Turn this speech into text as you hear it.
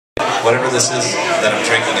Whatever this is that I'm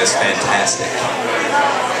drinking is fantastic.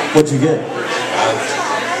 What'd you get?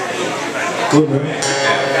 Blue Moon? Yeah.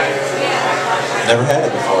 Never had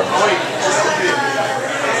it before.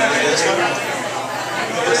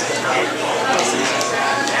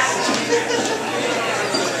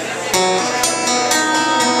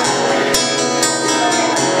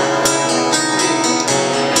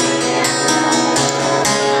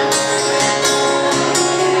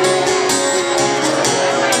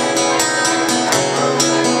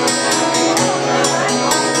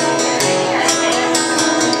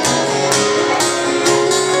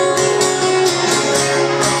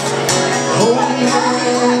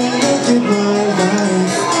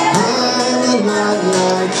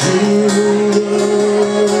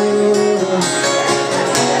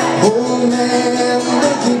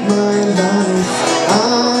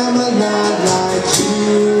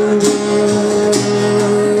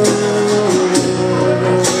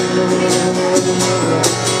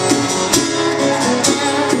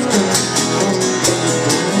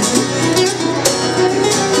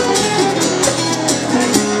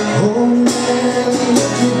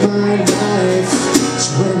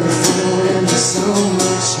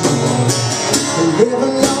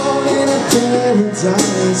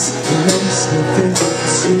 Paradise makes me think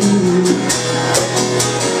too.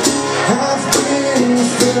 I've been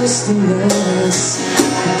first and last.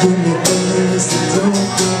 Give me things that don't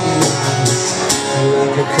get lost.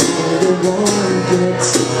 Like a cold one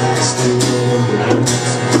gets lost in the world.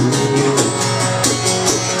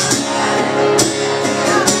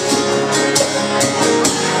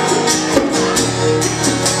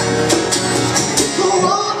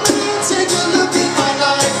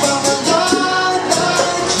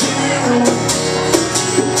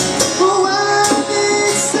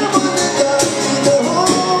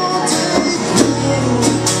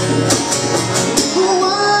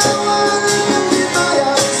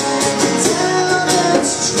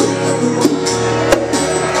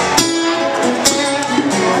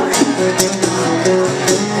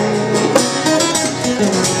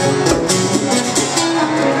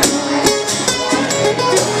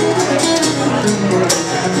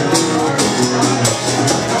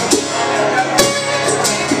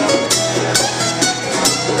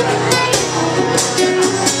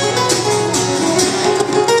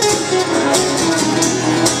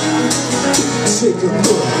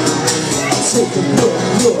 Take a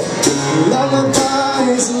look,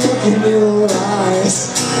 lullabies, look in your eyes,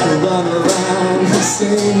 run around the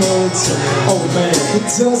same old time. Oh man, it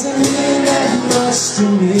doesn't mean that much to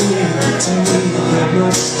me, that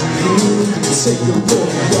much to you. Take a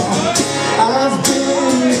look, y'all, I've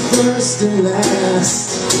been first and last.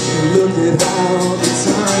 Look at how the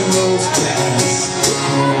time goes past.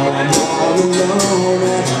 Now I'm all alone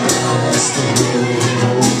at last. The road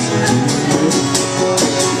goes to you.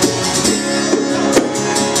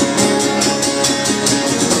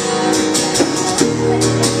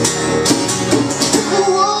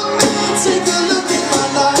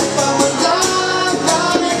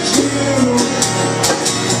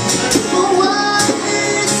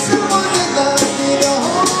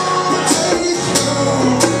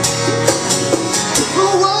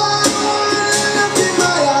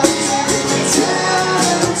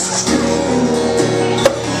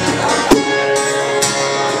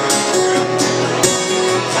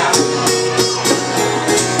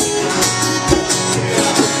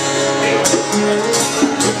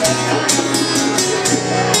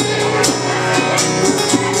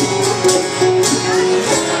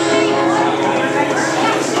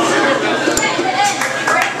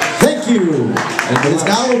 Thank you. And it's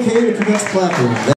now okay to commence clapping.